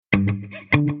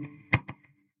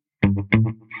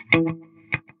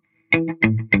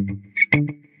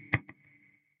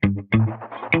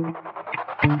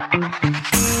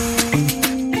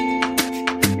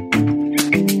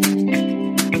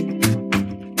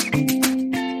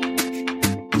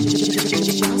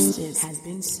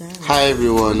Hi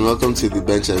everyone, welcome to the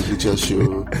Bench and Future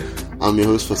Show. I'm your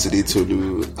host for today,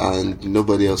 Tolu, and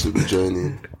nobody else will be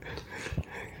joining.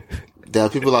 There are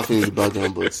people laughing in the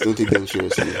background, but don't take them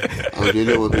seriously. I'm the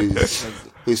only one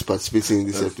who is participating in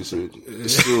this episode.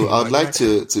 So I'd like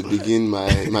to begin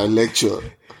my lecture.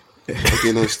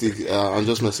 Okay, no, Stig. I'm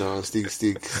just messing around. Stig.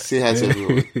 Say hi to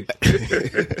everyone.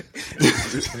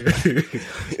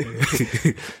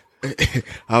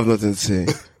 I have nothing to say.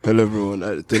 Hello, everyone.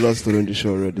 The last story on the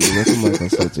show already. Nothing more can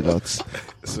say to that.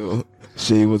 So,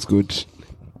 Shay, what's good?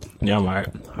 Yeah, I'm alright.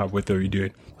 What are you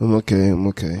doing? I'm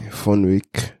okay. Fun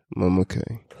week. I'm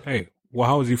okay. Hey, well,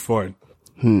 how was it fun?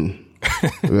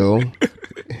 Well,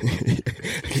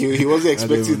 he wasn't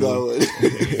expecting that one.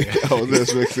 I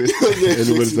wasn't expecting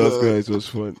anybody's asking how it was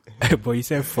fun. But you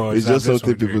said fun. It's just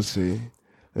something people say.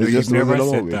 No, you've never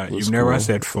said that. You've never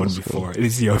said fun before.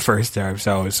 This is your first time,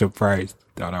 so I was surprised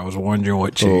that I was wondering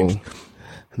what changed.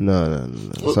 No.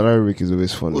 Salary week is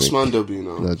always fun. Usman W,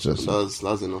 no. Not just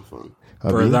that's enough fun.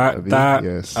 Bro,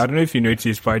 yes. I don't know if you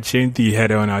noticed, but I changed the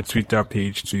header on our Twitter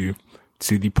page to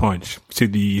the punch, to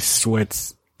the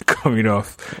sweats coming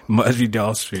off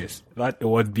Masvidal's face. That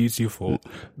was beautiful.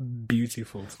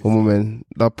 Beautiful. Oh man,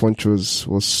 that punch was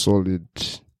solid.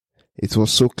 It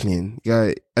was so clean.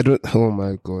 Guy, oh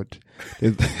my God.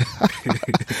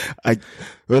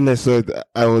 When I saw it,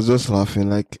 I was just laughing,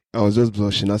 like, I was just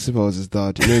blushing, as if I was his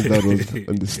dad. You know, his dad was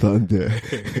on the stand there.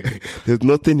 There's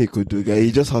nothing he could do, guy.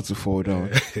 He just had to fall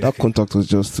down. That contact was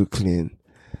just too clean.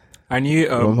 I knew,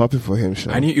 I'm happy for him,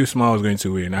 Sean. I knew Usman was going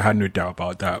to win. I had no doubt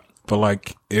about that. But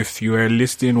like, if you were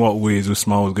listing what ways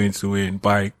Usman was going to win,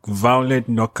 by violent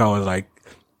knockout was like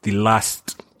the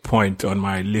last point on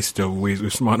my list of ways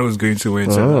Usman was going to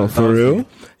win. So for real?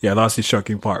 That's the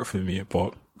shocking part for me,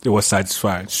 but it was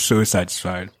satisfying. So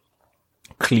satisfied.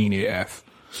 Clean AF.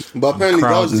 But apparently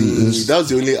that was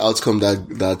the only outcome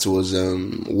that was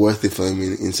worth it for him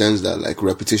in sense that, like,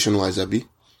 reputation wise, Abi.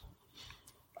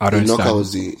 I don't understand.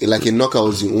 A knockout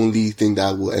was the only thing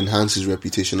that will enhance his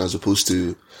reputation as opposed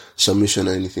to submission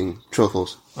or anything. True or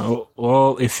false? Oh,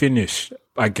 well, it finished,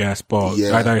 I guess, but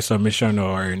either a submission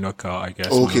or a knockout, I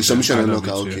guess. Okay, submission and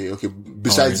knockout. Okay.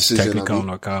 Besides decision, technical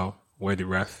knockout, where the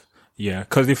ref. Yeah,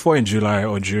 because they fought in July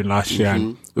or June last year,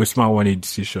 and Usman won a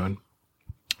decision,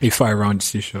 a 5-round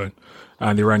decision,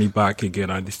 and they ran it back again.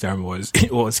 And this time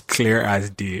it was clear as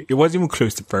day. It wasn't even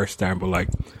close the first time, but like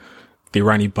they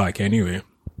ran it back anyway.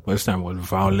 This time was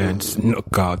violent,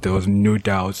 knockout. There was no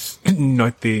doubts,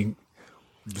 nothing.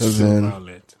 So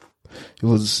violent. It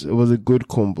was a good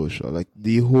combo shot. Like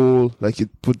the whole, like he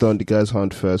put down the guy's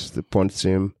hand first, they punched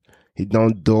him. He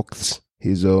down ducked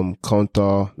his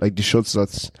counter, like the shots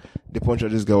that the punch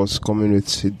that this guy was coming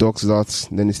with. He ducks that,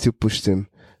 then he still pushed him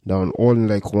down all in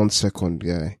like 1 second,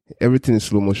 guy. Everything in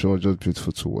slow motion was just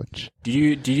beautiful to watch.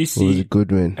 Did you see it was a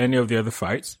good win. Any of the other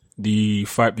fights? The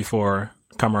fight before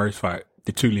Kamaru's fight,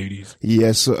 the two ladies.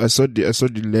 Yeah, so I saw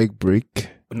the leg break.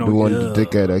 The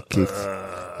guy that kicked.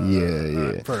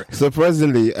 Yeah.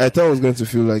 Surprisingly, I thought I was going to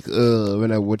feel like,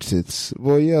 when I watched it.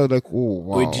 But yeah, I was like, oh,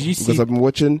 wow. Wait, did you see? Because I've been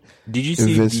watching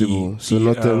Invincible.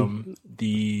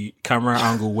 The camera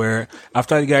angle where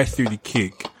after the guy threw the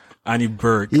kick and he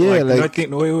broke. Yeah,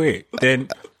 nothing. Wait. Then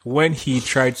when he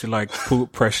tried to like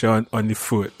put pressure on the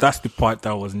foot, that's the part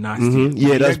that was nasty. Mm-hmm.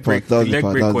 Yeah, that's the part. The leg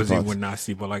break wasn't even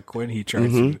nasty, but like when he tried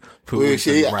to put I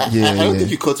don't think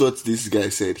you caught what this guy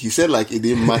said. He said like it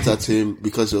didn't matter to him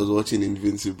because he was watching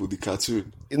Invincible, the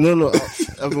cartoon. No,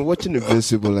 I've been watching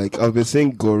Invincible. Like I've been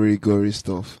saying gory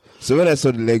stuff. So when I saw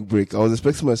the leg break, I was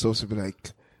expecting myself to be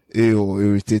like, ew,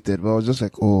 irritated, but I was just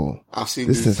like, oh, I've seen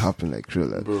this thing's happened like real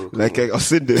life. Bro, like I've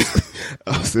seen this.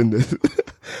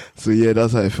 So yeah,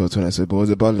 that's how I felt when I said, but it was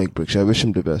about leg break. I wish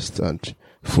him the best and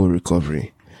full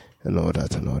recovery and all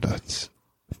that.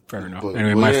 Fair enough.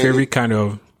 Anyway, my favorite kind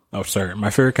of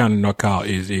knockout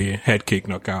is a head kick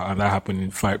knockout, and that happened in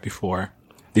the fight before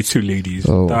the two ladies.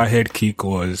 That head kick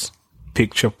was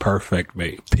picture perfect,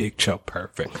 mate. Picture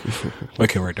perfect.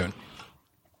 Okay, we're done.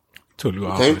 Can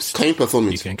you perform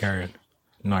it? You can carry on.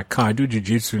 No, I can't. I do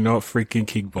jiu-jitsu, not freaking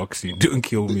kickboxing. Don't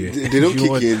kill me. They don't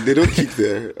kick in. They don't kick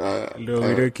there. No,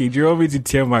 we don't kick. Do you want me to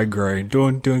tear my groin?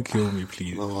 Don't kill me,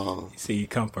 please. Oh, wow. See, you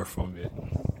can't perform it.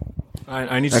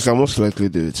 I need. I can most likely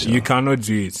do it. You cannot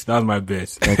do it. That's my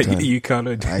best. I can. You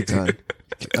cannot do it. I can.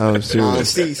 I'm serious.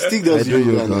 Stig does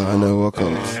yoga and I work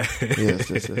out.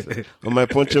 Yes. On my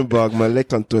punching bag, my leg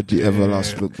can touch the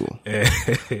Everlast logo.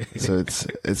 So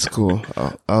it's cool.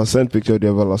 I'll send picture of the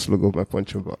Everlast logo of my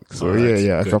punching bag. So right,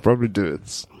 I can probably do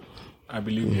it. I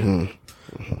believe you.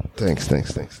 Thanks.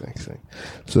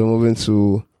 So moving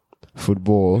to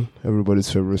football, everybody's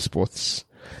favorite sports.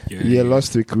 Yeah,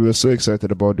 last week we were so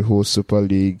excited about the whole Super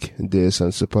League this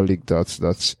and Super League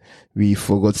that we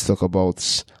forgot to talk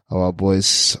about our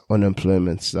boys'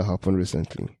 unemployment that happened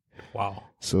recently. Wow.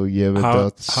 So yeah, with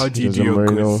how did you do your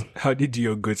goods? How did you do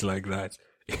your goods like that?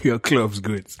 Your club's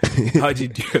goods. How did you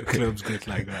do your club's goods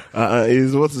like that?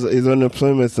 His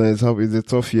unemployment and it's a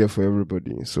tough year for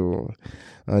everybody. So,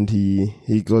 and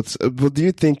he got. But do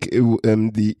you think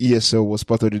the ESL was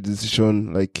part of the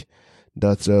decision, like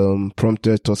that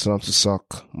prompted Tottenham to sack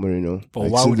Mourinho? But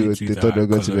like, why would they thought they were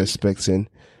going to be expecting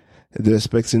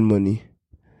money,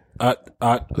 but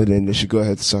then they should go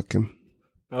ahead to sack him.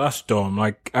 That's dumb.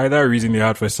 Like, either reason they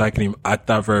had for sacking him at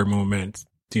that very moment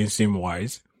didn't seem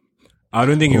wise. I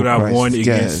don't think he would have won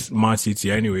against Man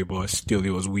City anyway, but still, it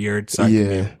was weird sacking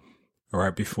him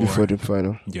right before the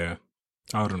final. Yeah,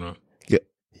 I don't know.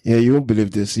 Yeah, you won't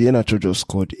believe this. Iheanacho just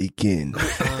scored again.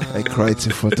 Like right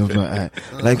in front of my eye.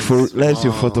 Like right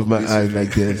in front of my eye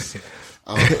like this.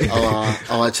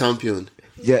 Our champion.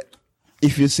 Yeah.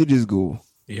 If you see this goal,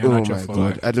 oh my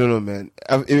God. I don't know, man.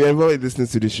 If anybody listening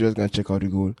to this, you're just gonna check out the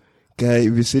goal. Guy,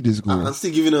 if you see this goal. I'm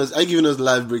still giving us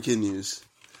live breaking news.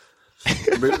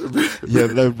 Yeah,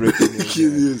 live breaking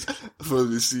news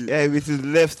from the sea. Yeah, with his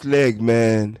left leg,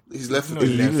 man. His left leg.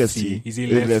 He's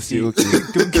lefty. Okay,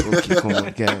 come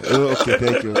on, guy. Okay,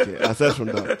 thank you. Okay, aside from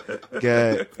that,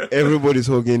 guy, everybody's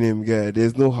hugging him, guy.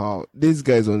 There's no how. This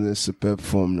guy's on a superb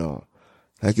form now.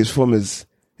 Like his form is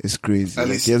crazy. At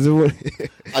least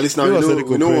now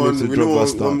we know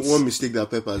one mistake that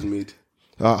Pep has made.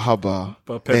 How about?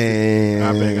 But Pep,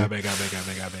 I beg.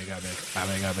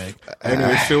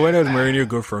 Anyway, so where does Mourinho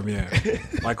go from here?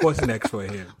 Like, what's next for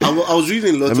him? I was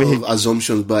reading lots of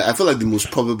assumptions, but I feel like the most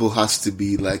probable has to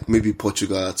be like maybe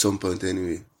Portugal at some point.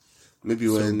 Anyway, maybe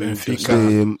when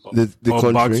Benfica, the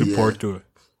country, back to Porto.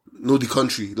 No, the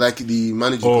country, like the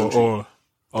managing country.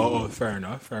 Oh, fair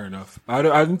enough. I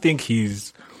don't think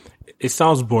he's. It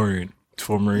sounds boring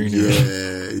for Mourinho.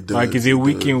 Yeah, it does. Like, he's a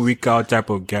week in, week out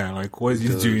type of guy. Like, what is he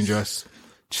doing? Just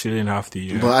chilling half the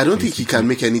year. But I don't think he can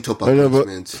make any top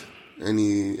appointment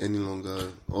any longer.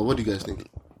 Or what do you guys think?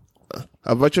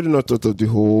 I've actually not thought of the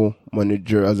whole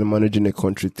manager as a managing a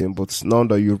country thing, but now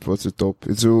that you brought it up,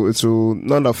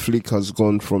 now that Flick has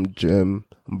gone from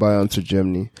Bayern to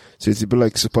Germany, so it's a bit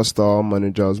like superstar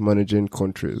managers managing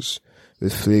countries.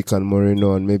 With Flick and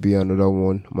Mourinho and maybe another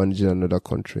one managing another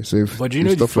country. So if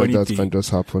stuff like that can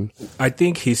just happen. I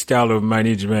think his style of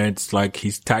management, like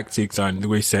his tactics and the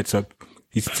way he sets up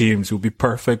his teams will be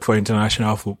perfect for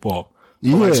international football.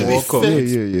 Yeah.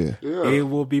 It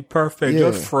will be perfect. Yeah.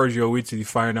 Just forge your way to the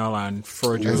final and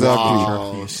forge your way to the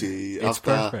trophy. It's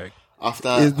perfect. After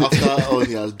all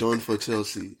he has done for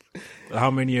Chelsea. How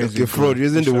many years? Okay, fraud.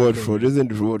 Using the word fraud is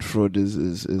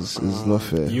not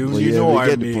fair. You know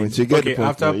what I mean. You get the point.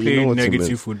 After playing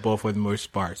negative football for the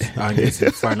most part, and it's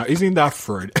the final. Isn't that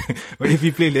fraud? But if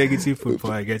you play negative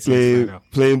football, I get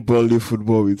it. Playing Burnley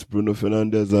football with Bruno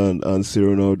Fernandes and C.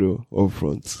 Ronaldo up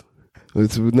front.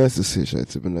 It would be nice to see, Shai.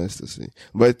 It would be nice to see.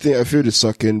 But I feel the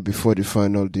sucking before the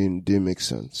final didn't make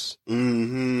sense.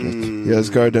 Mm-hmm. He has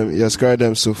carried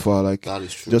them so far. Like, that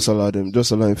is true. just allow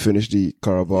him finish the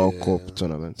Carabao Cup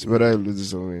tournament. Whether I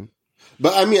lose or win.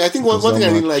 But I mean, I think one thing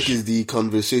I didn't like is the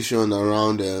conversation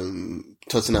around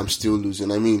Tottenham still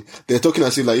losing. I mean, they're talking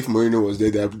as if like if Mourinho was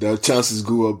there, their chances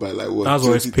go up by like what? That's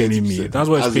what's paining me. That's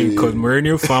what's paining because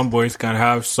Mourinho fanboys can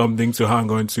have something to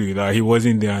hang on to that he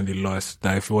wasn't there and they lost.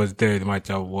 That if he was there, they might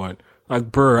have won.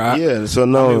 Like, bro. So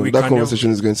now that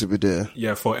conversation is going to be there.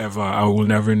 Yeah, forever. I will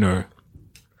never know.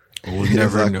 I will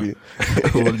never know.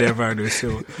 I will never know.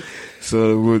 So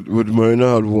would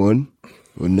Mourinho have won?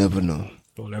 We'll never know.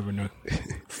 We'll never know.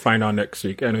 Find out next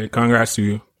week. Anyway, congrats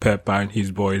to Pep and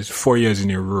his boys. 4 years in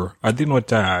a row. I didn't know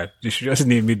that. They should just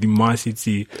name it the Man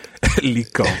City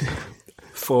League Cup.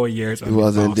 4 years. It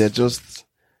wasn't.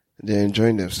 They're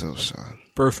enjoying themselves, son.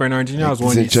 Bro, Fernandinho has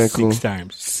won it 6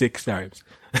 times. 6 times.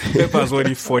 Pep has won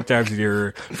it 4 times in a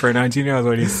row. Fernandinho has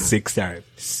won it 6 times.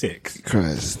 6.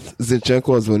 Christ.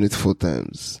 Zinchenko has won it 4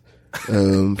 times.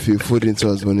 Phil Foden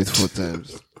has won it 4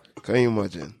 times. Can you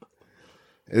imagine?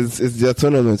 It's their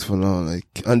tournament for now,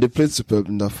 like, and they played superb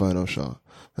in that final shot.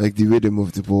 Like, the way they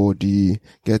moved the ball,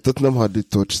 Tottenham hardly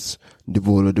touched the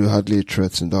ball, or they hardly a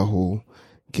threat in that whole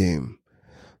game.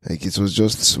 Like, it was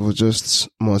just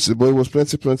massive. But it was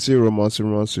plenty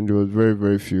romancing. There was very,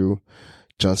 very few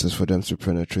chances for them to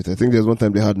penetrate. I think there's one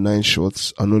time they had 9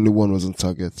 shots, and only 1 was on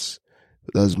targets.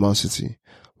 That was Man City.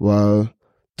 While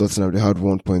Tottenham, they had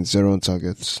 1.0 on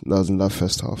targets. That was in that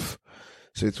first half.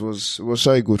 So it was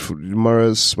very good for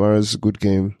Mahrez, good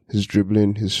game. His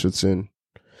dribbling, his shooting.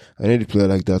 I need a player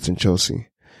like that in Chelsea.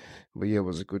 But yeah, it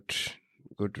was a good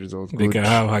good result. They Good can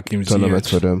have Hakim tournament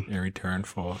for Ziyech them. in return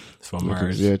for Hakim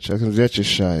Mars. Ziyech is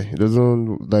shy. He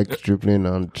doesn't like dribbling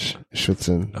and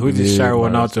shooting. Who's the shy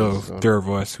one out Mahrez of three of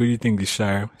us? Who do you think the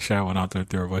shy one out of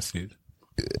three of us is?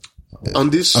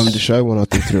 On this, I'm the shy one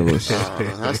out of three of us.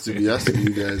 has to be you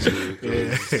guys.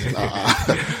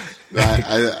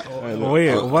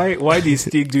 Why do you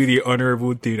still do the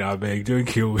honorable thing? I beg, don't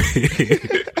kill me.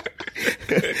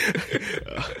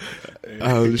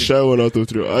 I'm the shy one out of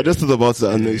three. I just thought about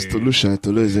that, and it's Tolu shy.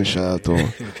 Tolu isn't shy at all.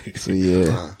 So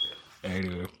yeah.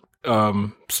 Anyway,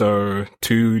 so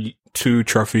two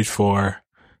trophies for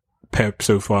Pep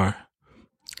so far.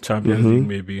 Champions League,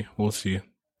 maybe we'll see.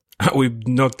 We've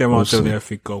knocked them out of the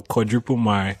FA Cup. Quadruple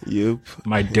my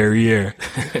derriere.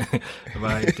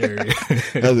 My derriere.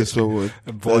 That is so word.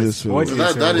 That is a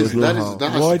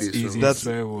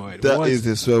swear word. That is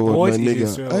a swear word, my nigga.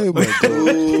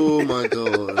 Oh my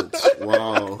god!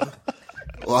 Wow.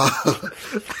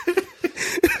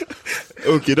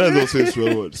 Okay, that's also a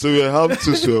swear word. So we have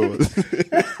two swear words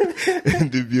in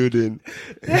the building.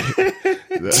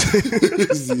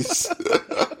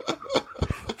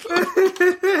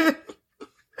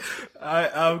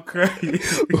 I'm crying.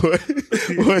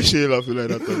 Why is she laughing like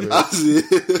that?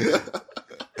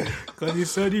 Because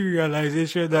it's sudden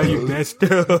realization that you messed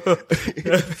up.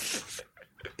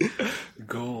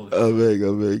 Gold. I beg.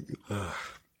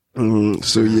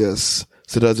 So yes.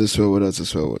 So that's a swear word,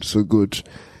 So good.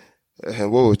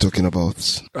 And what were we talking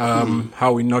about?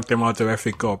 How we knocked them out of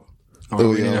FA Cup.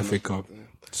 FA Cup.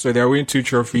 So they're winning 2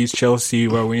 trophies. Chelsea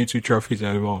were winning 2 trophies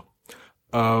as well.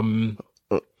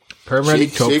 Premier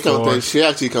League top 4. She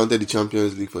actually counted the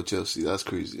Champions League for Chelsea. That's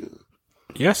crazy.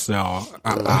 Yes, now.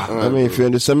 I mean, if you're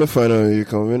in the semi-final, you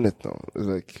can win it now. It's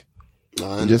like,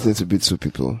 you just need to beat 2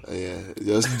 people. Yeah,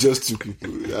 just 2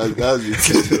 people. That's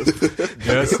it.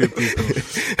 Just 2 people.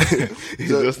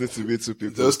 You just need to beat 2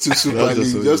 people. Just 2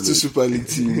 Super League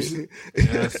teams.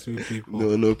 Just 2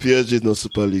 people. No, PSG is not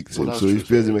Super League team. So if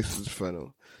PSG makes it to the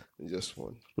final, just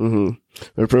one.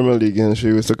 The Premier League, and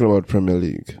she was talking about Premier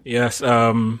League. Yes,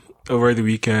 over the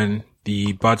weekend,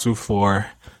 the battle for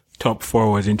top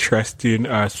 4 was interesting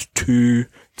as 2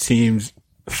 teams,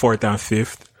 4th and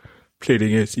 5th, played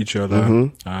against each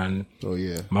other. And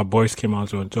my boys came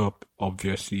out on top,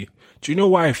 obviously. Do you know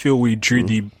why I feel we drew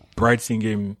the Brighton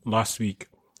game last week?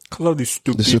 Because of the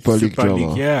stupid Super League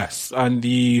drama. Yes, and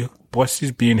the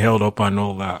buses being held up and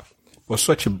all that. It was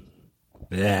such a...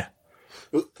 Yeah.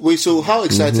 Wait, so how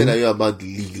excited are you about the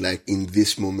league, like, in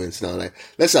this moment now? Like,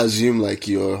 let's assume, like,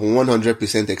 you're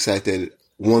 100% excited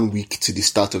 1 week to the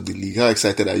start of the league. How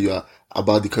excited are you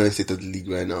about the current state of the league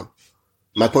right now?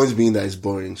 My point being that it's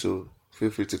boring, so feel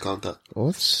free to counter.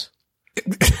 What?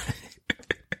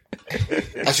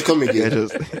 I should come again.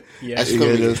 He puts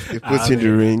you in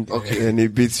the ring, and he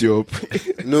beats you up.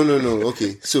 No.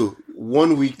 Okay, so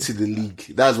 1 week to the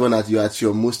league. That's when you're at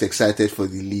your most excited for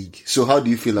the league. So how do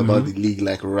you feel about the league,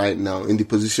 like right now, in the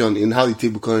position, in how the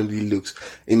table currently looks?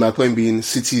 In my point being,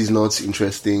 City is not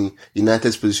interesting.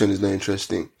 United's position is not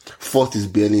interesting. 4th is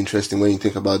barely interesting when you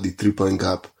think about the 3-point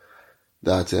gap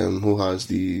that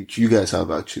you guys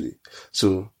have actually.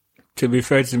 So. To be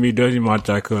fair to me, it doesn't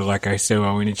matter because, like I said,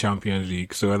 we're winning Champions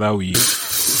League. So whether we're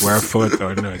 4th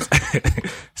or not.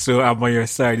 So I'm on your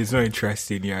side. It's not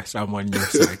interesting. Yes, I'm on your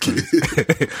side.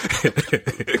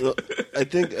 I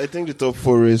think the top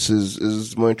 4 race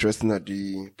is more interesting than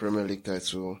the Premier League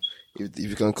title. If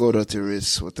you can call that a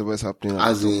race, whatever is happening.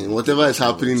 Whatever is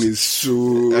happening is so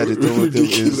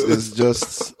ridiculous. It's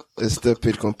just a step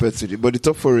it compared to but the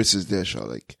top 4 races there, Sha.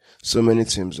 Like, so many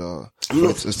teams are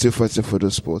still fighting for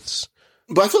those spots.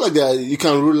 But I feel like you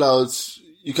can rule out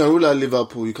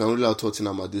Liverpool, you can rule out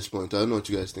Tottenham at this point. I don't know what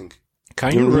you guys think.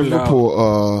 Can you rule Liverpool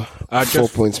are 4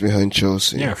 points behind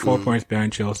Chelsea. Yeah, 4 points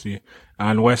behind Chelsea.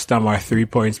 And West Ham are 3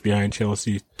 points behind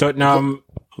Chelsea. Tottenham,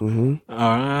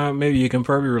 maybe you can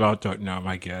probably rule out Tottenham,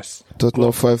 I guess.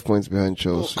 Tottenham 5 points behind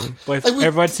Chelsea. But if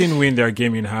Everton win their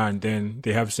game in hand, then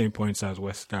they have the same points as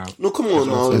West Ham. No, come on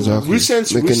now. Exactly. Recent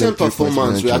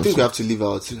performance. I think we have to leave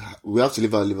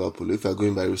out Liverpool if we're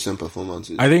going by recent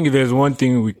performances. I think if there's one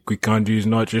thing we can't do is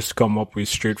not just come up with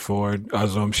straightforward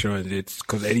assumptions. It's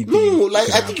because anything. No,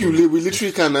 like I think we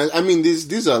literally can. I mean,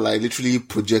 these are like literally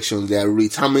projections. They are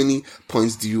rates. How many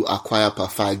points do you acquire per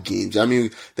 5 games? I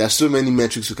mean, there are so many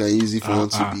metrics you can use if you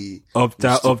want to be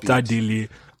Opta delay.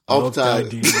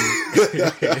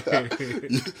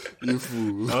 You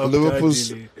fool.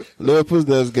 Liverpool's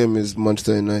next game is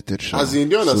Manchester United. As in,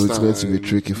 do you understand? So it's going to be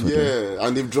tricky for them. Yeah,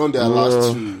 and they've drawn their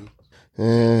last 2.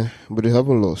 But they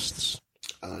haven't lost.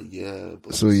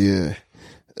 So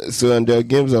and there are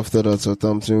games after that: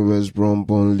 Southampton, West Brom,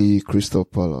 Burnley, Crystal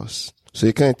Palace. So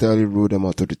you can't entirely rule them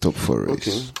out of the top 4 race.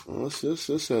 Okay, well, let's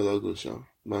see how that goes, yeah.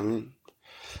 But I mean,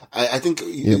 I think...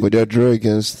 Yeah, but their draw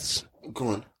against Go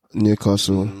on.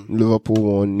 Newcastle, Liverpool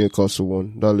won, Newcastle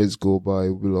won. That let's go by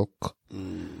Willock.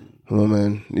 Oh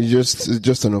man, it's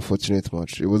just an unfortunate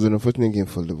match. It was an unfortunate game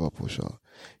for Liverpool, sure.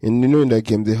 And in that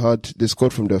game, they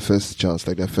scored from their first chance,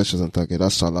 like their first chance on target.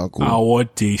 That's Salah goal. Ah,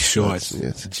 what a shot.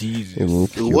 Yes.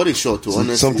 Jesus. What a shot, too,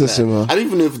 honestly. Something similar. I don't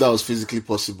even know if that was physically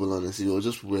possible, honestly. It was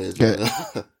just weird. Yeah.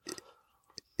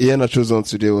 Ian chose on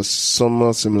today was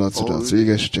somewhat similar to that, so you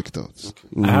guys should check it out.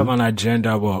 I have an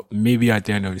agenda, but maybe at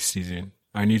the end of the season,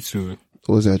 I need to...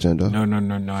 What was the agenda? No.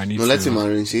 I need No, to let him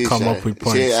arrange. come up with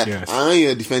points. Yes. I know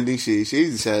you're defending Shay. Shay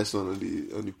is the shyest one on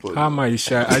the pod. How am I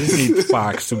shy? I just need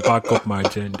facts to back up my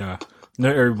agenda.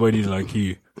 Not everybody's like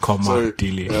you. Come on,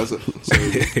 delay. Yeah,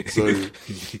 sorry.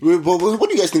 Wait, but what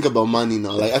do you guys think about Manny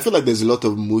now? Like, I feel like there's a lot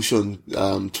of motion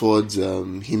towards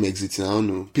him exiting. I don't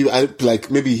know.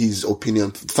 Maybe his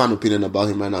fan opinion about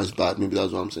him right now is bad. Maybe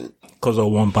that's what I'm saying. Because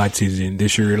of one bad season, they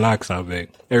should relax. I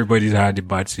beg. Everybody's had a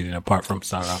bad season apart from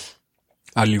Salah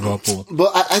at Liverpool.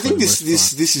 But I think this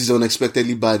is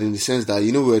unexpectedly bad in the sense that,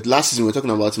 you know, last season we were talking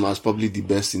about him as probably the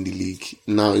best in the league.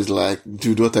 Now it's like,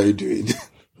 dude, what are you doing?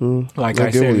 Like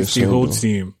I said, it's the whole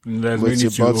team. There's no But it's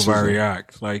need a to bad season.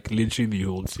 overreact. Like literally the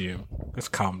whole team. Let's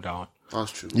calm down.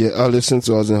 That's true. Yeah, Alisson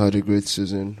hasn't had a great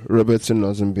season. Robertson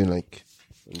hasn't been like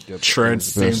Trent,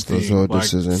 same best as thing. well Like,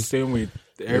 this season. same with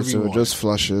So everyone. just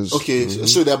flashes. Okay,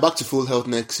 so they're back to full health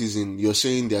next season. You're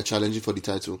saying they're challenging for the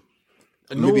title?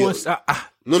 No maybe- one's...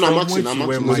 No, from I'm asking. which I'm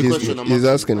way asking. my- There's a question. I'm He's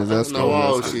asking. Now,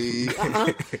 wow, Shay.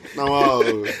 Now, wow.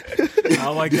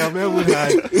 I'm like, I've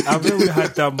never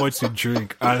had that much to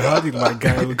drink. And how did my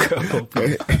guy look up?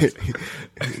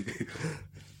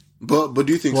 But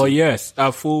do you think? Well, so? yes,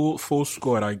 a full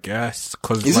squad, I guess.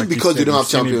 Cause Is like it because they don't have we've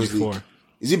seen it Champions before. League?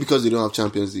 Is it because they don't have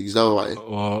Champions League? Is that why?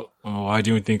 Well, I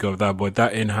didn't think of that, but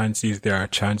that enhances their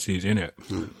chances, innit?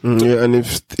 Yeah, and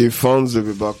if fans will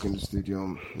be back in the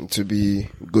stadium, to be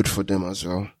good for them as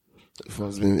well.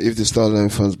 If they start letting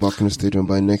fans back in the stadium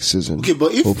by next season, Okay,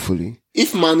 but hopefully.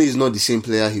 If Mane is not the same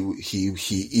player he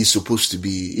is supposed to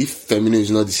be, if Firmino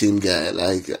is not the same guy,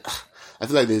 like I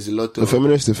feel like there's a lot The of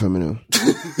Firmino is still Firmino.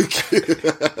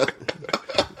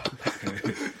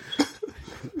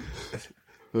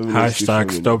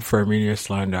 Hashtag stop Firmino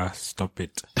slander. Stop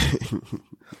it.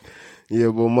 Yeah,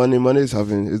 but Mane is not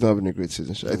having a great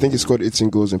season. I think he scored 18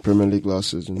 goals in Premier League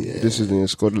last season. Yeah. This season he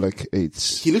scored like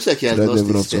 8. He looks like he has That lost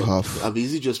level his up to step. half. I mean,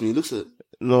 is it just me? He looks like,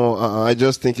 No, I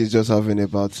just think he's just having a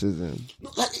bad season.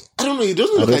 I don't know. He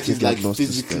doesn't look don't like he's think like he's lost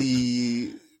his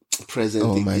physically present.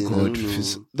 Oh my again. I god. don't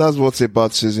know. That's what a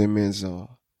bad season means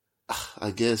now.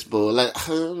 I guess, but like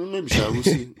maybe we'll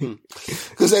see.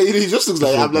 Because he just looks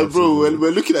like I'm like, bro,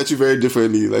 we're looking at you very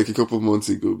differently like a couple of months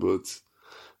ago. But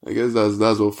I guess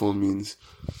that's what form means.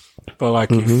 But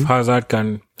like, if Hazard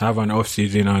can have an off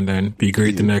season and then be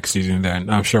great the next season, then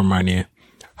I'm sure Mane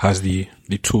has the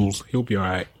tools. He'll be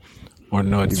alright. Or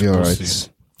not. He'll be we'll alright. see.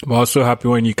 But also happy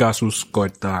when Newcastle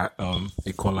scored that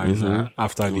equalizer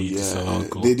after the Salah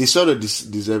goal. They sort of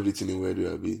deserved it in a weird way.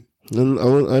 Abi.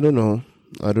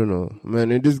 I don't know. Man,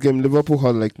 in this game, Liverpool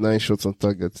had like 9 shots on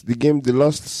target. The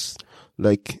last,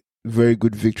 like, very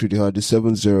good victory they had, the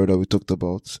 7-0 that we talked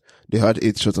about, they had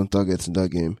 8 shots on target in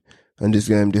that game. And this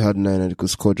game, they had 9 and they could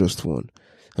score just 1.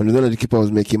 And we know that the keeper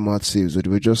was making mad saves, but they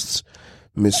were just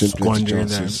missing plenty Squandering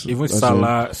them. chances. Even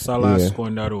That's Salah yeah.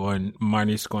 squandered one,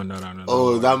 Mane squandered another.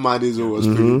 Oh, one. that Mane's one was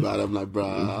pretty bad. I'm like,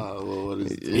 bruh, what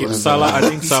is If Salah, I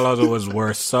think Salah's one was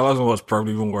worse. Salah's one was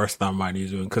probably even worse than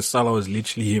Mane's one because Salah was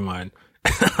literally him and the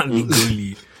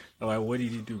goalie. I'm like, what did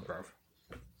he do, bro?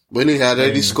 When he had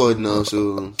already scored now,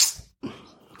 so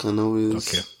can always.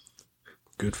 Okay,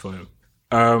 good for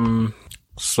him.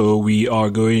 So we are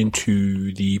going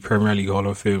to the Premier League Hall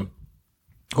of Fame.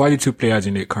 Who are the 2 players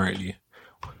in it currently?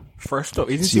 First up,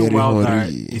 isn't it Thierry wild that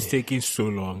Henry. it's taking so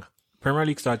long? Premier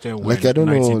League started when Like, I don't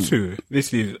know. 92.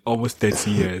 This is almost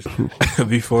 30 years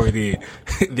before they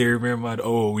remembered,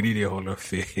 oh, we need a Hall of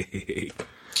Fame.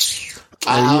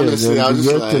 I honestly, I was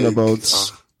the just weird thing like,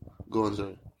 about go on,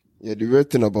 sorry. Yeah, the weird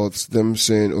thing about them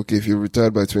saying, okay, if you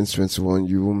retired by 2021,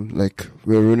 you won't, like,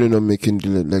 we're really not making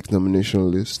the, like, nomination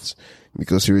lists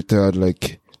because you retired,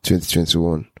 like,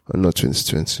 2021 and not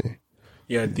 2020.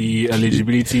 Yeah, the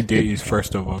eligibility date is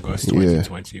 1st of August,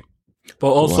 2020. But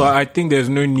also, I think there's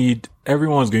no need.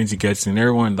 Everyone's going to get in.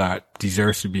 Everyone that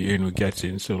deserves to be in will get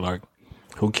in. So, like,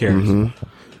 who cares?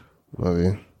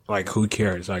 Okay. Like, who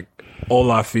cares? Like,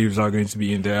 all our faves are going to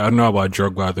be in there. I don't know about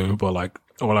Drogba though, but like,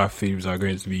 all our faves are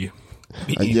going to be in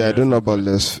Yeah, I there. don't know about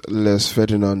Les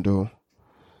Ferdinand though.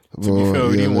 To be fair,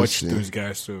 we didn't let's watch see. those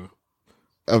guys, so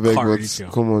I beg, but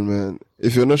Cardio. come on, man.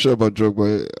 If you're not sure about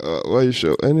Drogba, why are you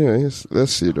sure? Anyways,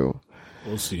 let's see though.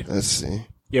 We'll see. Let's see.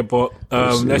 Yeah, but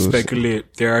let's we'll see.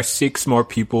 speculate. There are 6 more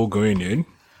people going in.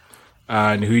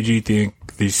 And who do you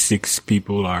think these 6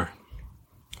 people are?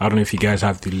 I don't know if you guys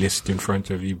have the list in front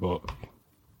of you, but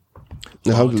I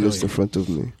have I'll the tell list you. in front of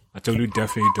me. Atolu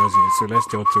definitely doesn't. So let's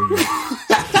tell Tolu.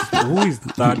 Who is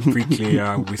that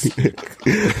bricklayer whistling?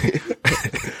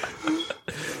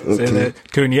 So then,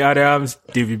 Tony Adams,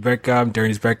 David Beckham,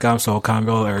 Dennis Beckham, Saul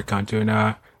Campbell, Eric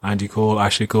Cantona, Andy Cole,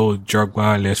 Ashley Cole,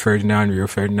 Drogba, Les Ferdinand, Rio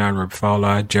Ferdinand, Rob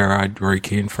Fowler, Gerrard, Roy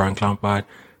Keane, Frank Lampard,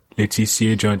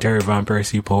 Letizia, John Terry, Van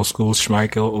Persie, Paul Scholes,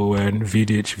 Schmeichel, Owen,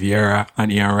 Vidic, Vieira,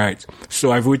 and Ian Wright.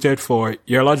 So I voted for,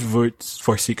 you're allowed to vote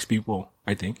for 6 people,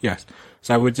 I think, yes.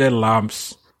 So I voted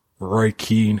Lamps, Roy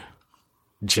Keane,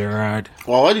 Gerrard,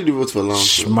 Wow, why did you vote for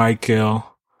Lance? Schmeichel,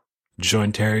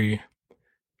 John Terry,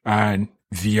 and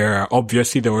Vieira.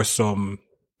 Obviously, there was some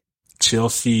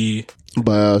Chelsea.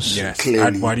 Bias. Yes,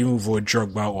 Clearly. I didn't vote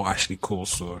Drogba or Ashley Cole.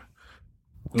 So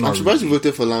I'm surprised you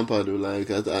voted for Lampard though. Like,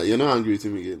 you're not angry with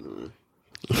him again, no?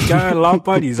 yeah,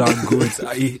 Lampard is on good.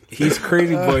 He's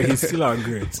crazy, but he's still on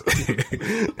good.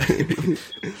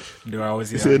 No, I was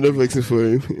So you're not vexing for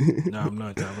him. No, I'm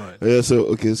not. Yeah,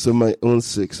 so my own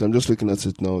 6. I'm just looking at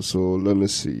it now, so let me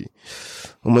see.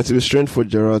 I'm going to be strange for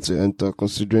Gerrard to enter,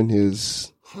 considering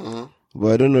his,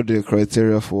 but I don't know the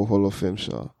criteria for Hall of Fame,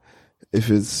 sure. If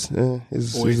it's,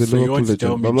 he's Wait, a so you Liverpool want to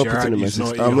tell legend, me but I'm not Gerrard putting him in my is 6.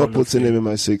 not in I'm Hall not of putting him Fame? in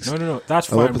my 6. No,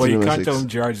 that's I'm not fine. But putting you him in can't my tell 6. him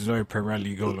Gerrard is not a Premier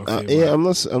League Hall of Fame. Yeah, I'm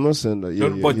not saying that. Yeah,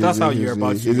 No, but that's how you're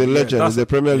about to. He's a legend. Yeah, He's a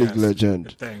Premier League yes.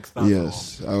 legend. Thanks. That's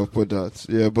Yes, I'll put that.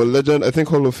 Yeah, but legend, I think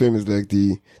Hall of Fame is like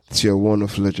the tier 1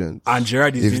 of legends. And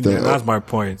Gerrard is If in there. the- That's my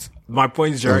point. My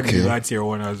point is Gerrard is Okay. in that tier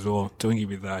 1 as well. Don't give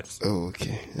me that. Oh,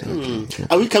 okay.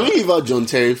 Can we leave out John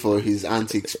Terry for his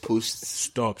antics posts?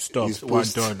 Stop. He's We're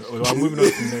post- done. I'm moving on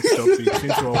to the next topic.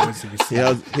 Since we're always to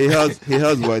be He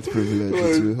has white privilege.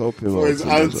 It will help him For out. his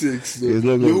antics, though. He's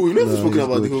not gonna- We've never nah, spoken he's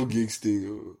about the good. whole gigs thing.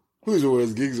 Oh. Who's the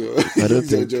worst gigs? I don't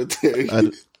Gigs or think- John Terry?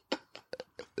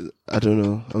 I don't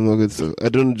know. I'm not good to. I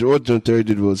don't know. What John Terry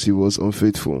did was he was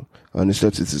unfaithful and he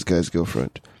slept with his guy's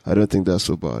girlfriend. I don't think that's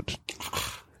so bad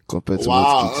compared to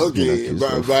Wow. what Giggs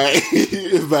Okay. has been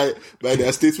accused of. By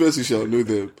their statements, we shall know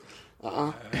them.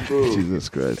 Bro. Jesus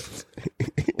Christ.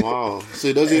 Wow. So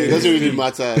it doesn't really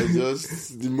matter. It's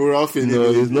just the moral thing. No,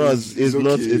 is- it's not. is It's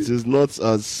not. okay. It is not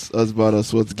as bad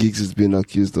as what Giggs is being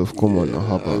accused of. Come on, I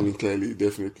Ahaba. mean, clearly,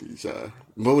 definitely. Sure.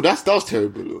 But that was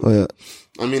terrible. Though. Oh yeah.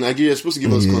 I mean, Agiri, you're supposed to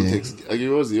give us Yeah. context.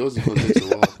 Agiri, what's the context of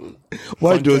what happened?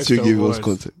 Why don't Context you of give us what?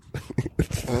 context?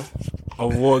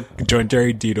 of what John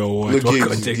Terry did or what. No, What gigs,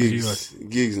 context he was.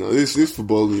 gigs. Now, this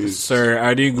football news. Sir,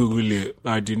 I didn't Google it.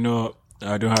 I did not.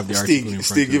 I don't have the article in front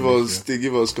Stay, of give me. us, stay,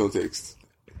 give us context.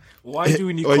 Why do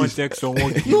we need Why you- context on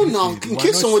what No, Giggs now, did? in Why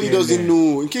case not somebody CNN? doesn't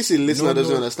know, in case a listener No, doesn't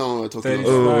no. understand what we're talking That is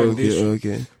about. Oh, fine. They okay, should-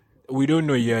 okay. We don't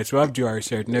know yet. We have to do our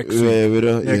research next week. Yeah, we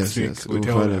don't. Next Yes, week, yes. we'll We'll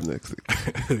tell find them. out next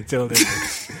week. Tell them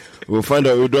next. We'll find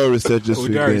out. We'll do our research this We'll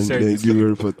week do our and research then this give you a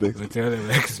week. report next. We'll tell them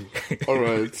next week. All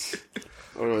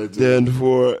right. Then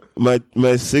for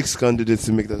my 6 candidates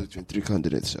to make that between 3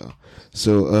 candidates, yeah.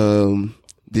 So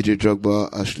DJ Drogba,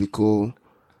 Ashley Cole,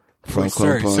 Frank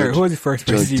Sorry, Lampard. who was the first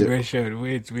John person you Ter- mentioned?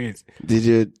 Wait.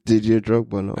 DJ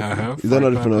Drogba, no. Uh-huh. Is that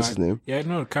not Frank the pronounced Lampard. name? Yeah,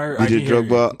 no, I DJ didn't hear you.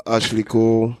 Drogba, Ashley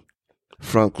Cole,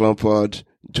 Frank Lampard,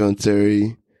 John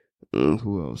Terry.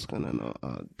 Who else can I now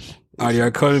add? And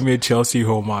you're calling me Chelsea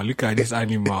homer. Look at this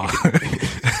animal.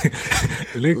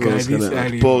 Look Who at else can this I add?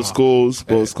 animal. Paul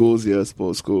Scholes, yes,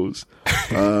 Paul Scholes.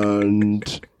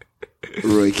 And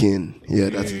Roy Keane. Yeah,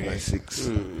 that's my 6.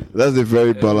 That's a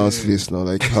very balanced list now.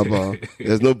 Like, Haba,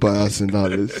 there's no bias in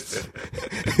that list.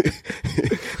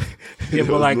 Yeah,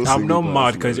 but like, No I'm single not bias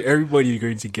mad in because that. everybody's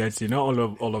going to get it. Not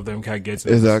all of them can get it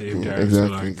Exactly, at the same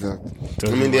time. exactly. I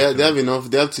doesn't mean, they work. have enough.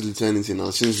 They have to eternity now.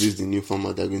 Since this is the new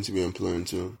format they're going to be employing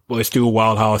too. But it's still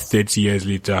wild how 30 years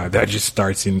later, that just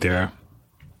starts in their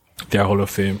Hall of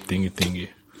Fame thingy.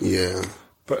 Yeah.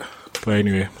 But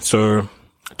anyway, so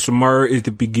tomorrow is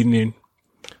the beginning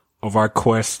of our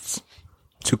quest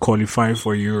to qualify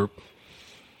for Europe,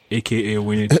 aka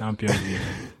winning Champions League.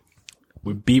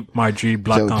 We beat Madrid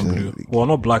black and Champions blue. League. Well,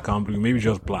 not black and blue, maybe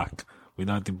just black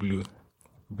without the blue.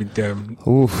 Beat them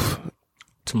Oof.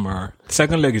 tomorrow.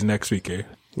 Second leg is next week, eh?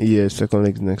 Yeah, second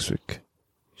leg next week.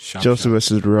 Sharp, Chelsea sharp.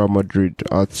 versus Real Madrid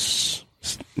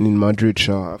in Madrid,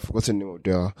 sure. I've forgotten the name of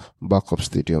their backup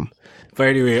stadium. But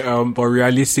anyway, but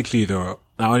realistically though,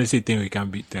 I honestly think we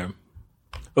can beat them.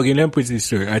 Okay, let me put it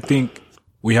this way. I think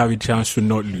we have a chance to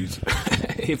not lose.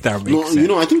 If that makes No, sense. you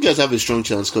know, I think you guys have a strong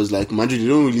chance because like Madrid, they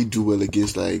don't really do well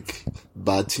against like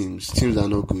bad teams that are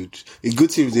not good. The good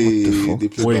teams they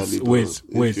play badly. Wait.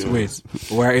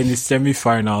 We're in the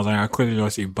semi-finals and you're calling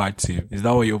us a bad team. Is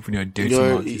that why you open your dirty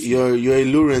mouth? You're a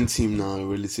low-rent team now,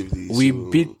 relatively. We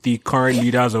beat the current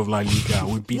leaders of La Liga.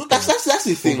 We beat. That's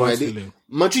the thing, right?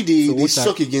 Madrid they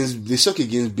suck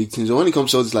against big teams. And when it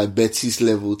comes to all these like Betis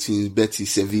level teams, Betis,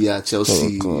 Sevilla,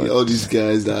 Chelsea, all these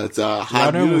guys that are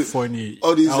hard. They're not funny.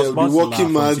 All these the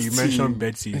working man. You mentioned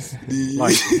Betis.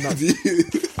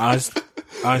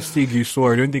 As Stig, you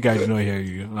swore. I don't think I did not hear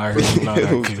you. I heard you loud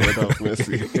and clear.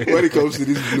 When it comes to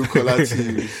these blue collar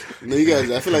teams, you guys,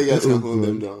 I feel like you guys can hold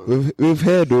them down. We've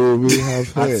heard, we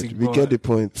have heard. We get the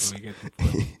points.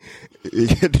 We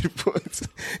get the points.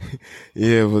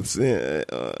 Yeah, but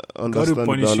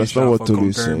understand what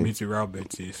Tolu's saying. Me to Real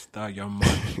Betis. That young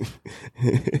man.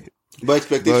 But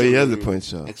expectations. Well, he has the point,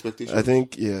 sir. Expectations. I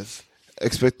think yes.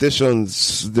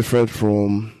 Expectations different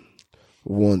from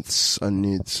wants and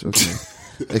needs. Okay.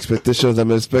 Expectations.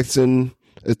 I'm expecting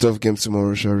a tough game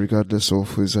tomorrow, sure, regardless of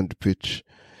who's on the pitch.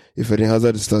 If Eden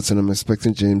Hazard is starting, I'm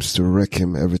expecting James to wreck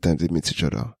him every time they meet each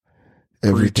other.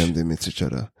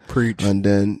 Preach. And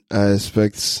then I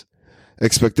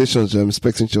expectations. I'm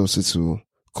expecting Chelsea to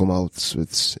come out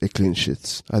with a clean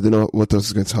sheet. I don't know what else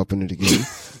is going to happen in the game,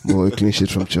 but a clean sheet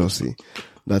from Chelsea.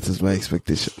 That is my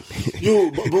expectation.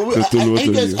 Yo, but are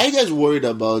you guys worried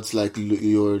about like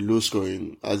your low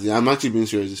scoring? As in, I'm actually being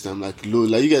serious this time. Like low,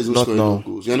 like you guys don't score enough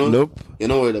goals. Nope. You're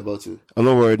not worried about it. I'm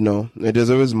not worried now.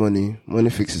 There's always money. Money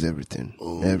fixes everything.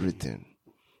 Everything.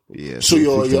 Yeah. So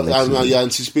you're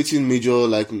anticipating major,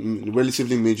 like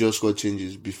relatively major squad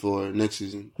changes before next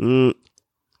season. And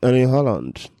in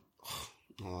Holland.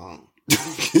 Wow.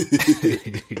 Okay.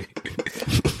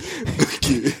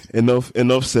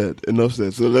 Enough said.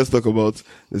 So let's talk about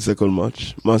the second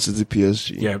match. Man City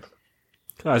PSG. Yeah.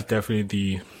 That's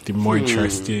definitely the more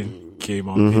interesting game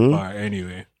on paper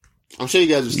anyway. I'm sure you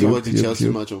guys will still watch the Chelsea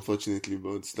match, unfortunately,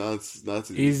 but that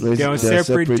is. There are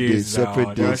separate days. There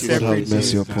are separate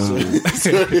days.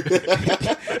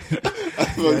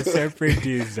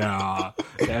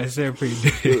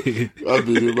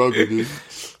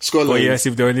 But yes,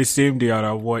 if they're on the same day, I'd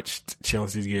have watched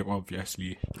Chelsea's game,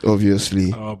 obviously. But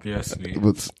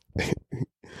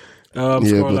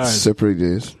but separate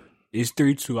days. It's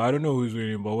 3-2. I don't know who's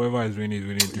winning, but whoever is winning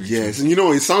 3-2. Yes, and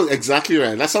it sounds exactly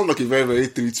right. That sounds like a very, very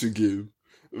 3-2 game.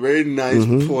 Very nice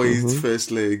poised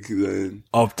first leg. Then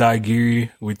Optagiri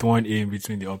with one A in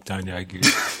between the Opta and the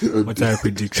Agiri. What I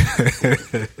predict.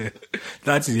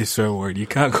 That is a swear word. You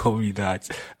can't call me that.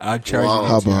 I'm charging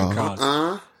you to your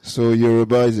account. So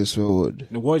Yoruba is a swear word.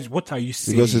 What are you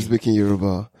saying? Because he's speaking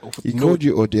Yoruba. He called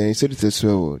you Ode and he said it's a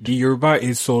swear word. The Yoruba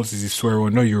insult is a swear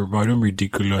word, not Yoruba. Don't be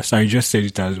ridiculous. I just said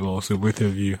it as well. So both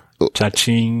of you.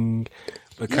 Cha-ching.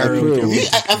 I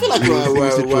feel like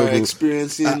we're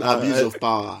experiencing abuse of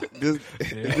power. This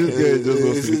guy just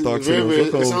wants to be talking.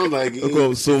 It sounds like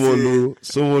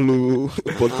someone who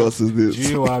podcast is this. Do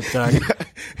you know what I'm saying?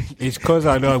 It's because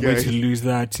I know I'm going to lose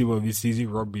that team of the season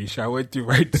rubbish. I went to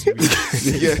write to me.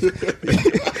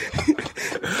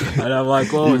 And I'm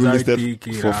like, what was I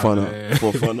thinking? For fun.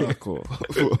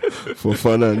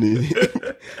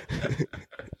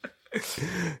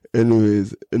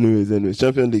 Anyways,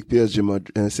 Champions League, PSG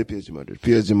Madrid,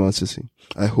 PSG Man City.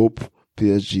 I hope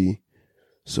PSG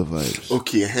survives.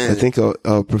 Okay, I think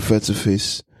I'll prefer to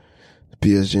face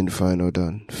PSG in the final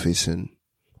than facing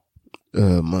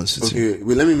Man City. Okay,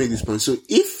 well, let me make this point. So,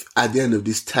 if at the end of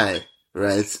this tie,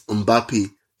 right, Mbappe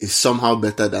is somehow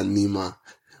better than Neymar,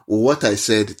 what I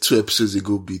said 2 episodes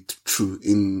ago be true.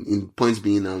 In points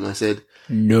being, I said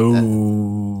no.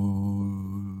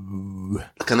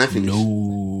 Can I finish?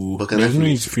 No. But can I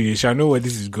finish? I know where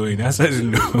this is going. That's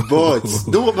no. But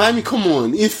come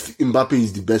on. If Mbappe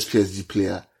is the best PSG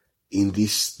player in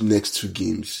these next 2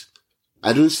 games,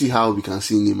 I don't see how we can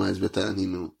see Neymar is better than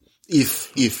him.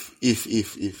 If.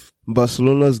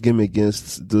 Barcelona's game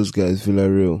against those guys,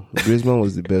 Villarreal, Griezmann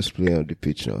was the best player on the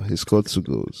pitch now. He scored 2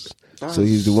 goals. So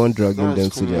he's the one dragging them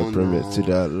to their Premier, to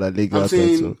their La Liga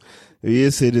title.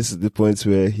 You say this is the point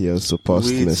where he has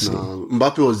surpassed Messi.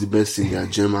 Mbappe was the best in their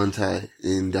German tie,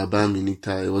 in their Bayern Munich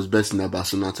tie. He was best in their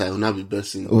Barcelona tie. He will not be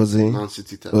best in Man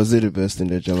City tie. Was he the best in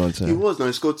their German tie? He was. Now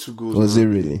he scored 2 goals. Was he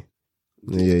really?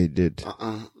 Yeah, he did.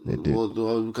 He did.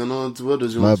 We cannot. What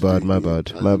does he my want bad.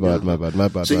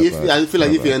 So I feel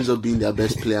like if he ends up being their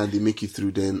best player and they make it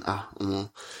through, then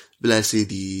but I say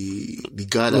the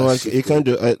guy. No, he can't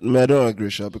do. I don't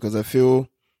agree, Sha, because I feel.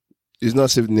 It's not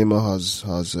as if Neymar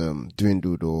has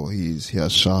dwindled or he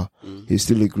has Shah. He's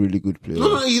still a really good player.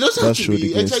 No, he doesn't have to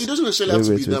be. He doesn't necessarily have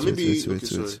to be that.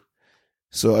 Maybe.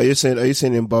 So are you saying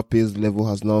Mbappe's level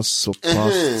has now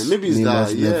surpassed? Maybe it's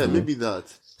Neymar's that. Yeah, level? maybe that.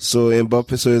 So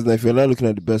Mbappe, so it's like, if you're not looking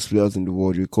at the best players in the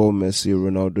world, you call Messi,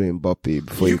 Ronaldo, Mbappe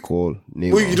before you call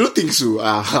Neymar. Wait, you don't think so?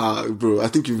 Bro, I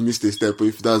think you've missed a step.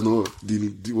 If that's not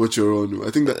what you're on,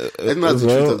 I think that's the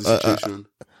truth of the situation.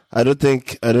 I don't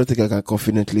think I can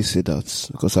confidently say that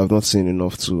because I've not seen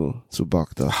enough to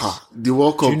back that. The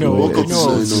World Cup, Do you know is what not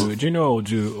we'll enough. do? Do you know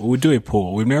what we'll do? We'll do a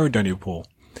poll. We've never done a poll.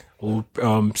 We'll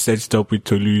set it up with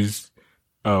Toulouse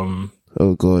Oh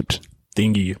God.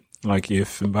 thingy. Like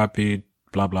if Mbappe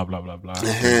blah blah blah blah blah.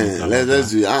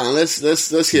 Let's do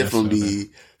it. Let's hear from the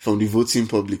voting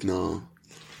public now.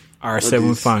 Our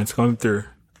 7 fans come through.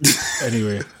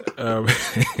 Anyway,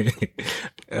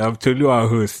 Tolu, our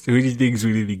host, who do you think is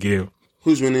winning the game?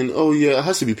 Who's winning? Oh yeah, it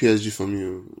has to be PSG from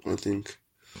you, I think.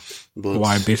 But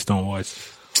Why? Based on what?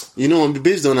 you know, I'm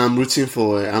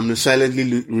silently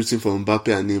rooting for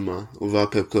Mbappe and Neymar over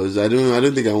Pep because I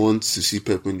don't think I want to see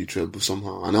Pep win the treble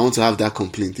somehow, and I want to have that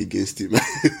complaint against him.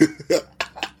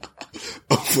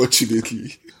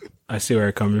 Unfortunately, I see where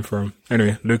you're coming from.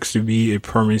 Anyway, looks to be a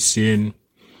promising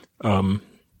 2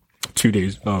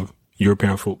 days of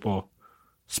European football.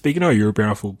 Speaking of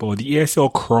European football, the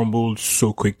ESL crumbled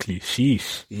so quickly.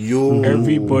 Sheesh.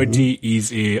 Everybody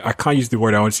is I can't use the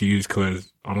word I want to use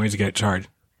because I'm going to get charged.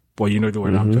 But you know the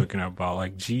word I'm talking about.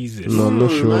 Like, Jesus. No, I'm not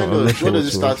sure. What does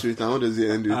it start with and what does it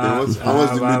end with? What's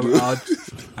the middle?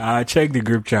 I check the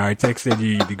group chat. I texted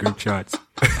you the group chats.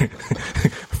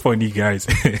 Funny guys.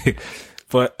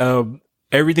 But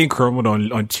everything crumbled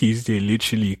on Tuesday.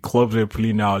 Literally, clubs are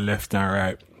pulling out left and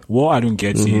right. What I don't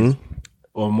get is,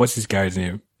 what's this guy's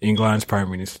name? England's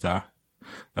Prime Minister,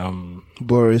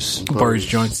 Boris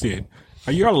Johnson.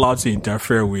 Are you allowed to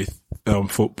interfere with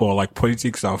football, like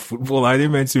politics and football? Are they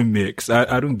meant to mix?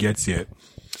 I don't get it.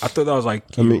 I thought that was like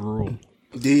a rule.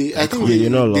 They have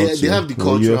the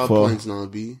cultural points now,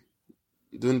 B.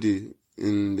 Don't they?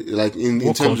 In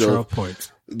What terms cultural of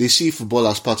point? they see football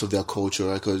as part of their culture,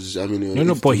 right? Because I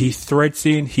mean, But he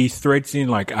threatened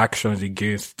like actions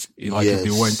against, like if they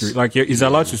went through, like he's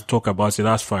allowed to talk about it.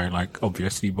 That's fine, like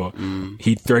obviously, but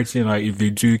he threatened like if they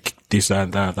do this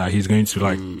and that he's going to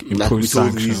like impose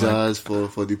sanctions. Visas for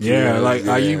the players. Yeah, like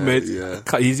are you meant?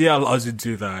 Is he allowed to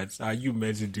do that? Are you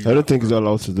meant to do? I don't think he's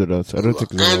allowed to do that. I don't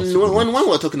think he's allowed to do that. When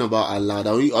we're talking about allowed,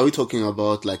 are we talking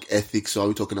about like ethics or are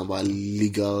we talking about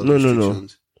legal No.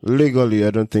 restrictions? Legally,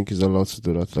 I don't think he's allowed to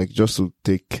do that. Like, just to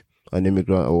take an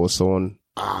immigrant or someone,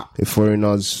 a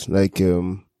foreigner's, like,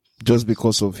 just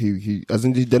because of as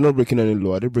in, they're not breaking any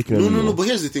law. Are they breaking any law? No, but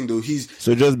here's the thing though,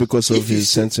 so just because of his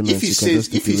sentiments, if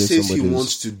he says he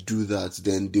wants to do that,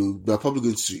 then they're probably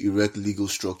going to erect legal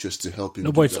structures to help him.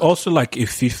 No, but it's also like a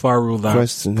FIFA rule that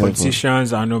Christ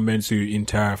politicians are not meant to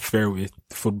interfere with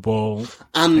football.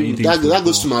 And that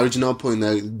goes to my original point,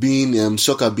 like being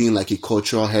soccer being like a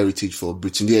cultural heritage for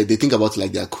Britain. They think about it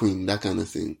like their queen, that kind of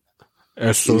thing.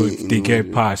 So they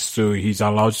get passed, so he's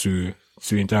allowed to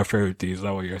interfere with this. Is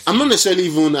that what you're saying? I'm not necessarily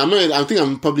I think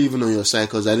I'm probably even on your side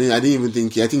because I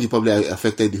think he probably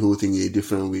affected the whole thing in a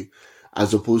different way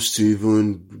as opposed to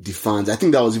even the fans. I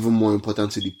think that was even more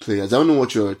important to the players. I don't know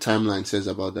what your timeline says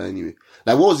about that anyway.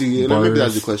 Like what was maybe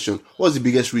that's the question. What was the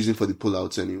biggest reason for the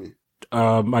pullouts anyway?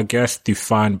 I guess the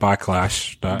fan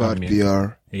backlash. Bad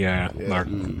PR. Yeah.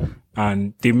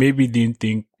 And they maybe didn't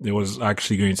think it was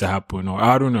actually going to happen. Or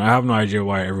I don't know. I have no idea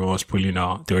why everyone was pulling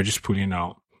out. They were just pulling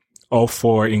out. All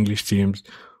 4 English teams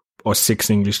or 6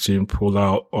 English teams pulled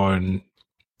out on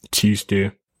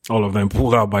Tuesday. All of them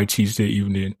pulled out by Tuesday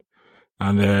evening.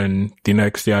 And then the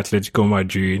next day, Atletico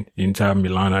Madrid, Inter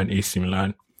Milan and AC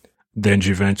Milan. Then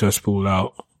Juventus pulled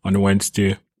out on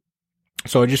Wednesday.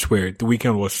 So just weird. The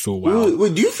weekend was so wild.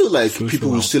 Wait, do you feel like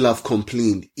people would still have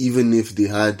complained even if they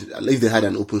had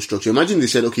an open structure? Imagine they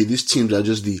said, okay, these teams are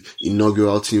just the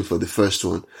inaugural team for the first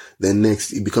one. Then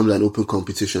next it becomes an open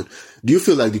competition. Do you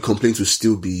feel like the complaints will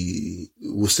still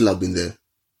have been there?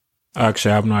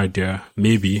 Actually, I have no idea.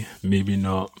 Maybe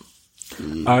not.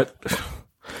 My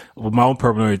own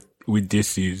problem with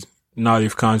this is now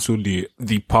they've cancelled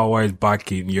the power is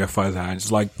back in UEFA's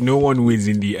hands. Like no one wins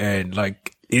in the end.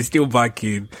 Like it's still back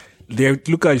in. They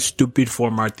look at the stupid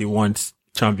format they want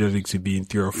Champions League to be in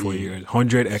 3 or 4 years.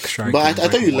 100 extra but games. I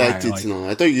thought you liked it, no?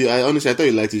 I thought you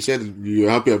liked it. You said you were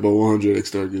happy about 100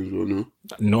 extra games, no?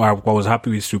 No, I was happy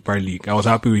with Super League. I was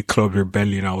happy with Club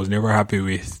Rebellion. I was never happy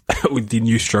with the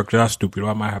new structure. That's stupid.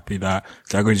 Why am I happy that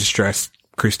they're going to stress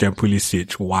Christian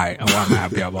Pulisic? Why? And why am I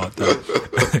happy about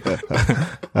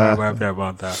that? Why am I happy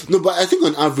about that? No, but I think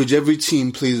on average, every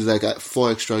team plays like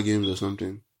 4 extra games or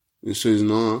something. So it's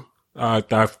not.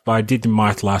 I did the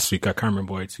math last week. I can't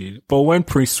remember what it is. But when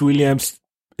Prince William's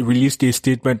released a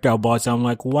statement about it. I'm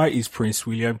like, why is Prince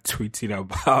William tweeting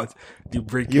about the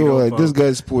breaking Yo, up? these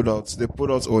guys they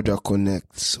pulled out all their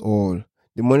connects, all.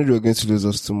 The money they were going to lose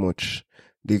us too much.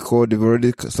 They've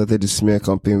already started the smear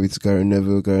campaign with Gary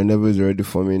Neville. Gary Neville is already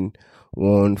forming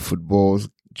one football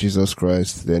Jesus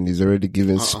Christ. Then he's already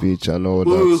giving speech and all that.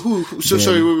 Who? So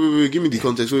sorry, wait. Give me the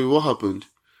context. Wait, what happened?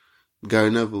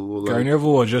 Gary Neville. Gary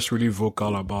Neville was just really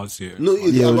vocal about it. No,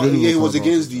 it was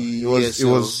against the It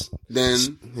was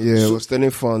then. Yeah, it was telling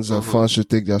fans that fans should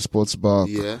take their sports back.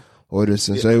 Yeah. All this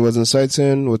thing. So he was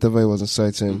inciting whatever he was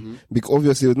inciting.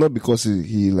 Obviously, it was not because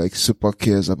he like super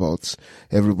cares about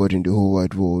everybody in the whole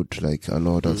wide world, like, and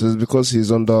all that. It's because he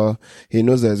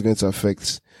knows that it's going to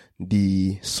affect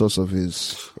the source of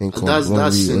his income.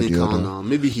 That's cynical now.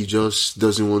 Maybe he just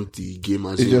doesn't want the game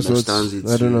as he understands it.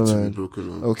 I don't know, to man. be broken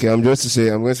on. Okay, I'm going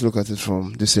to look at it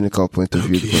from the cynical point of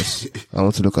view because I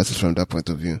want to look at it from that point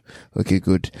of view. Okay,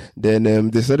 good. Then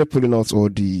they started pulling out all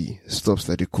the stops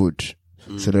that they could.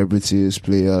 Celebrities,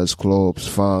 players, clubs,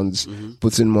 fans,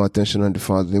 putting more attention on the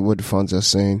fans, what the fans are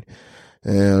saying.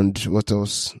 And what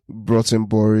else? Brought in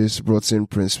Boris, brought in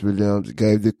Prince William. The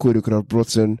guy, if they could have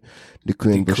brought in the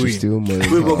Queen, but she's still married.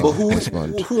 Wait, but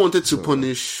who wanted to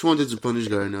punish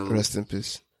Gary Neville? Rest in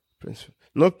peace.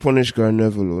 Not punish Gary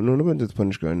Neville. No, nobody wanted to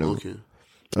punish Gary Neville. Okay.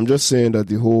 I'm just saying that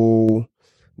the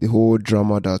whole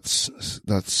drama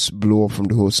that's blew up from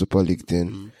the whole Super League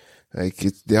thing, like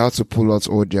they had to pull out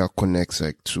all their connects,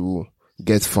 like to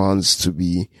get fans to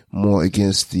be more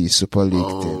against the Super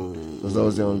League thing. Because that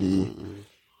was the only.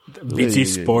 BT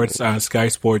Sports and Sky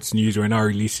Sports News were now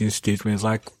releasing statements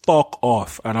like "fuck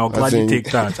off," and I'll gladly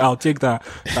take that. I'll take that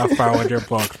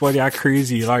 $500. But they're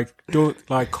crazy. Like, don't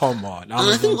come on. And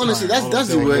I think honestly, that's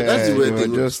the way.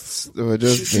 They were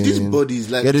just should these bodies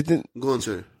like go on.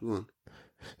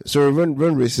 So when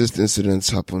racist incidents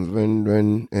happen,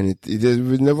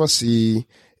 we never see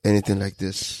anything like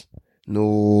this.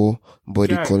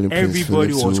 Nobody calling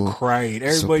everybody Prince was Philip crying.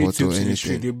 Everybody took to the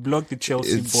street. They blocked the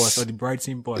Chelsea bus or the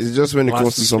Brighton bus. It's just when it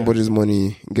comes to somebody's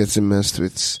money getting messed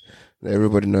with,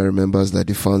 everybody now remembers that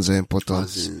the fans are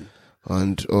important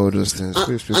and all those things.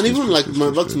 And even like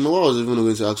what I was even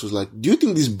going to ask was like, do you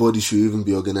think this body should even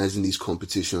be organizing these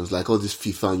competitions, like all this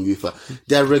FIFA and UEFA?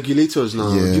 They are regulators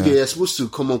now. They're supposed to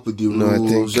come up with the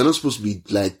rules. They're not supposed to be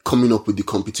like coming up with the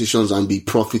competitions and be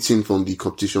profiting from the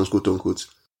competitions, quote unquote.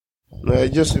 No,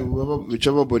 just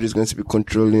whichever body is going to be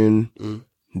controlling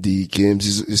the games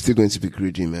is still going to be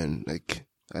greedy, man. Like,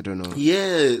 I don't know.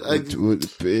 Yeah,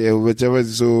 whichever.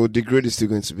 So the grade is still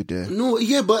going to be there. No,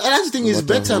 yeah, but that's the thing. It's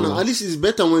better now. At least it's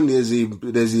better when there's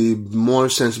a more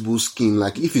sensible scheme.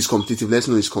 Like if it's competitive, let's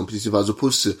know it's competitive, as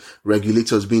opposed to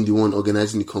regulators being the one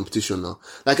organizing the competition now.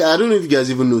 Like I don't know if you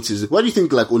guys even noticed. Why do you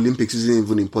think like Olympics isn't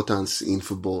even important in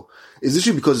football? It's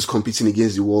literally because it's competing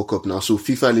against the World Cup now. So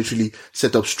FIFA literally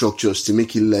set up structures to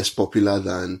make it less popular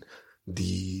than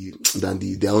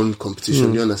their own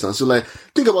competition. You understand? So like,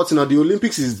 think about it now. The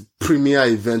Olympics is premier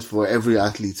event for every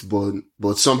athlete,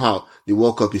 but somehow the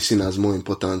World Cup is seen as more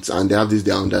important, and they have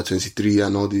their under 23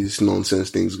 and all these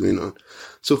nonsense things going on.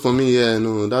 So for me,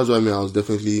 that's why I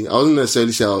wasn't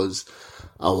necessarily say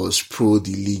I was pro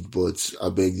the league, but I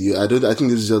beg you, I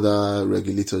think these other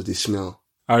regulators, they smell.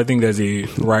 I think there's a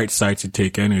right side to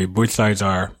take anyway. Both sides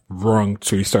are wrong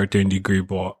to a certain degree,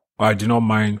 but I do not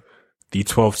mind the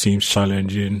 12 teams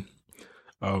challenging,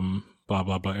 blah,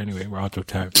 blah, blah. Anyway, we're out of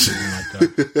time. Like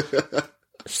that.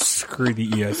 Screw the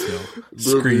ESL.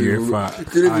 Screw UEFA. You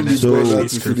couldn't even be better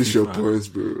to finish your points,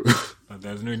 bro.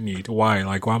 There's no need. Why?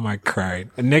 Like, why am I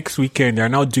crying? And next weekend, they're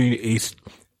now doing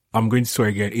I'm going to swear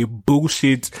again, a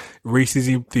bullshit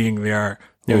racism thing. They're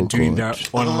doing that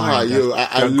online.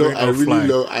 I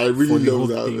really love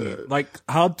that. Man. Like,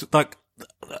 how to, like,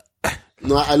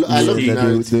 no, I love the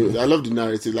narrative. I love the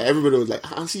narrative. Like everybody was like,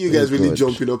 I see you guys really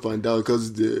jumping up and down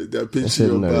because they're pinching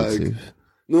your bag.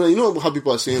 No, you know how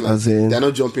people are saying like they're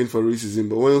not jumping for racism,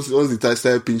 but once they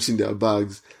start pinching their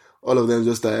bags, all of them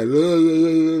just start.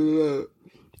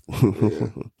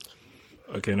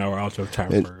 Okay, now we're out of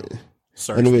time.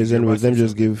 Sorry. Anyways, let me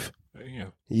just give.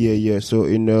 Yeah. So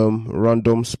in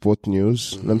random sport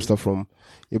news, let me start from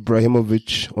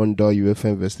Ibrahimovic under UEFA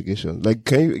investigation. Like,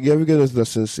 have you guys that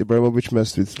since Ibrahimovic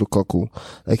messed with Lukaku,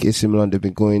 like AC Milan, they've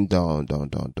been going down.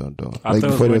 Like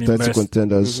before the title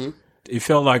contenders. It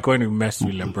felt like when we messed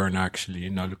with LeBron, actually,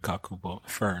 not Lukaku, but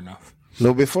fair enough.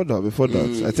 No, before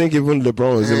that. I think even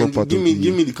LeBron was even part of give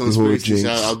me the conspiracy.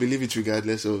 I'll believe it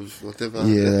regardless of whatever.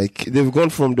 Yeah, like they've gone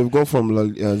from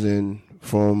as in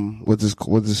from what is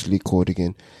this league called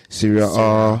again? Serie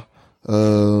A,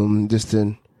 this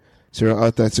thing. Serie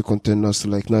A title contenders to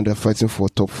like now they're fighting for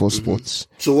top 4 spots.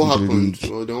 So what in the happened?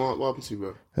 league. Well, then what happened to you,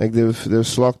 bro? Like they've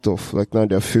slacked off. Like now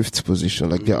they're 5th position.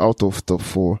 Like they're out of top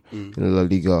 4 in La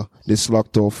Liga. They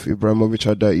slacked off. Ibrahimovic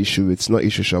had that issue. It's not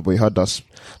issue, sure, but he had that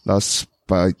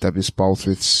spite that he spout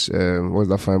with what's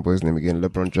that fine boy's name again?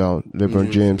 LeBron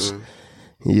James.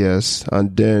 Yes,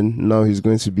 and then now he's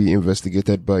going to be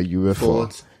investigated by UEFA. For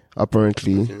what?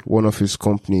 Apparently, one of his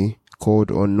company called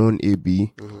Unknown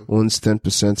AB owns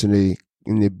 10%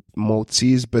 in a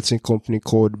Maltese betting company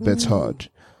called BetHard,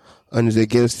 and is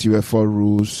against UEFA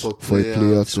rules for a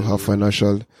player to have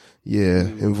financial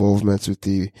involvement with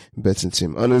the betting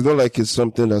team. And it's not like it's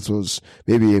something that was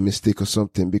maybe a mistake or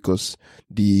something, because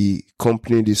the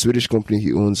Swedish company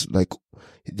he owns, like,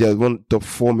 they're one top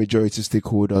 4 majority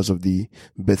stakeholders of the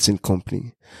betting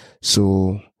company.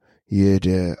 So, yeah,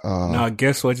 there are. Now,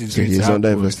 guess what is So going to he's happen?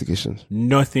 under investigation.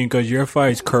 Nothing, because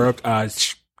UEFA is corrupt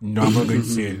as. No, I'm not going to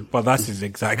say it, but that's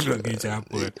exactly what's going to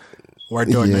happen. We're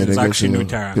done. Yeah, There's they're actually no going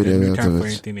to time. pay There's their no way out time of for it.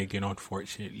 anything again,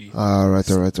 unfortunately. All right.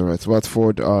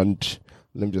 Watford and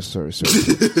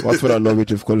Watford and Norwich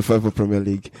have qualified for Premier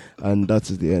League, and that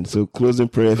is the end. So, closing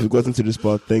prayer. If you've gotten to this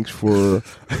part, thanks for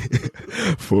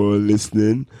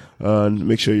listening, and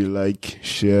make sure you like,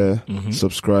 share,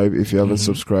 subscribe if you haven't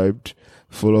subscribed.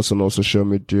 Follow us on all social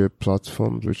media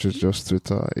platforms, which is just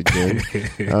Twitter again,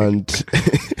 and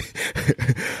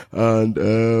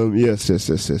yes.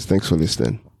 Thanks for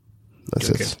listening. That's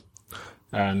it.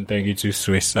 And thank you to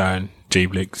Swiss and J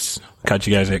Blix. Catch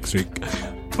you guys next week.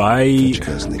 Bye. Catch you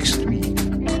guys next week.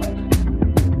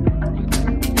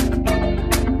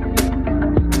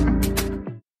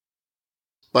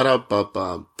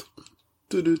 Ba-da-ba-ba.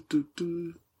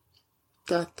 Do-do-do-do.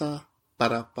 Ta-ta.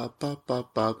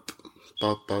 Ba-da-ba-ba-ba-ba.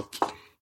 Ba-ba.